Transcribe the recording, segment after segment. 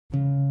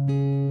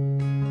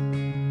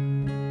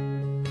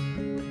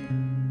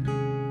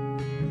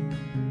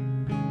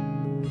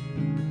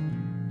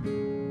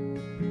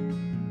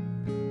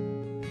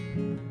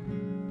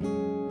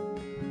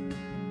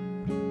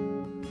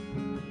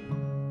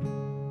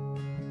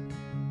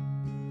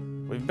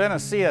We've been a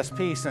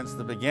CSP since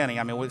the beginning.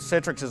 I mean,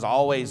 Citrix has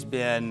always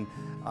been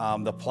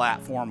the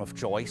platform of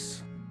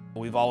choice.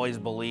 We've always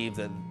believed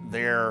that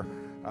their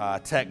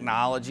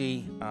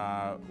technology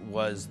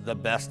was the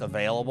best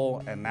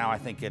available, and now I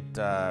think it's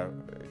the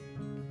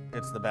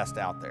best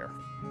out there.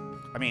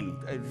 I mean,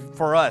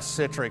 for us,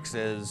 Citrix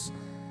is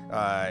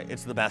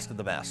it's the best of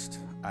the best.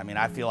 I mean,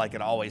 I feel like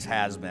it always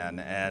has been,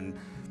 and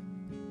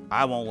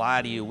I won't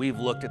lie to you, we've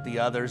looked at the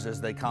others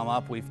as they come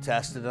up, we've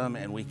tested them,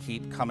 and we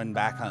keep coming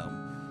back home.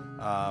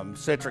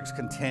 Citrix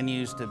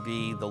continues to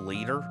be the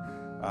leader.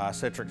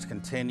 Citrix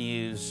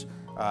continues,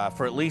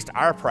 for at least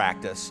our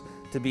practice,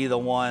 to be the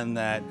one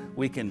that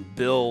we can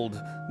build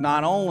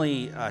not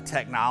only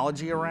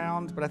technology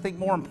around, but I think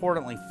more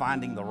importantly,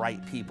 finding the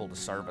right people to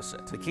service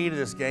it. The key to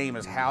this game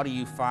is how do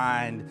you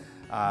find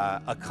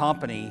a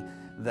company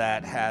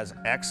that has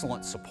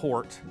excellent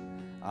support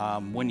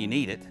when you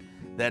need it,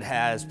 that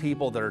has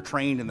people that are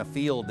trained in the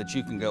field that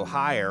you can go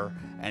hire,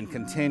 and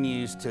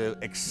continues to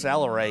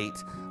accelerate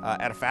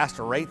at a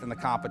faster rate than the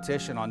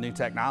competition on new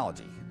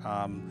technology.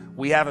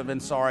 We haven't been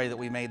sorry that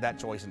we made that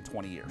choice in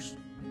 20 years.